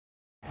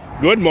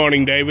Good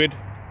morning, David.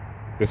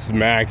 This is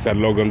Max at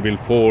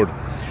Loganville Ford.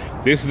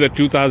 This is a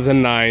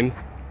 2009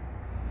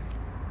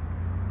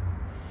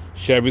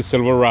 Chevy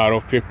Silverado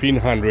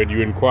 1500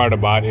 you inquired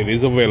about. It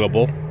is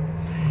available.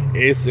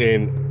 It's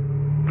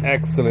in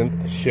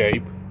excellent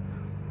shape.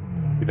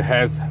 It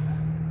has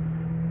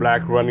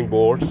black running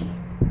boards,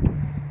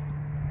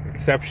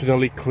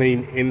 exceptionally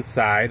clean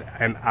inside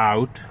and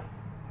out.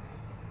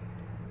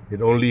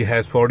 It only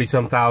has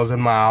 40-some thousand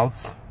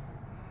miles.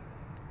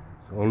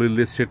 It's only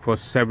listed for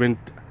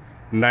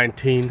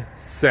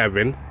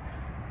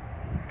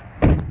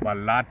 $19,700. My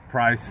lot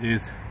price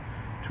is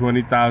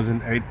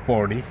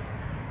 $20,840.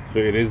 So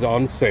it is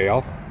on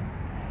sale.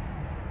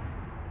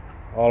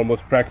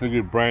 Almost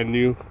practically brand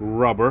new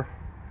rubber.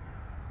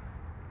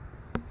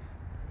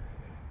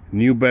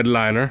 New bed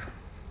liner.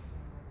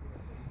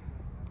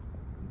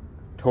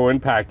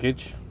 Towing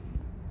package.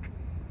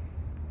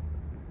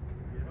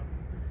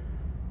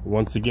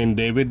 Once again,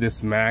 David, this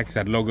is Max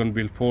at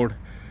Loganville Ford.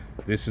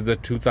 This is the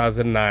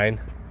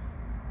 2009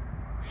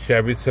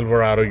 Chevy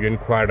Silverado you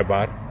inquired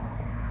about.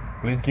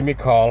 Please give me a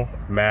call,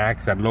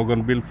 Max at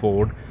Loganville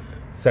Ford,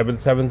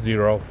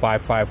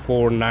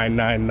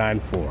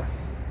 770-554-9994.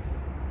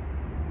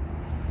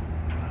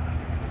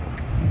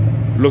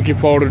 Looking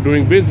forward to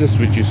doing business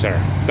with you, sir.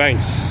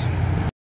 Thanks.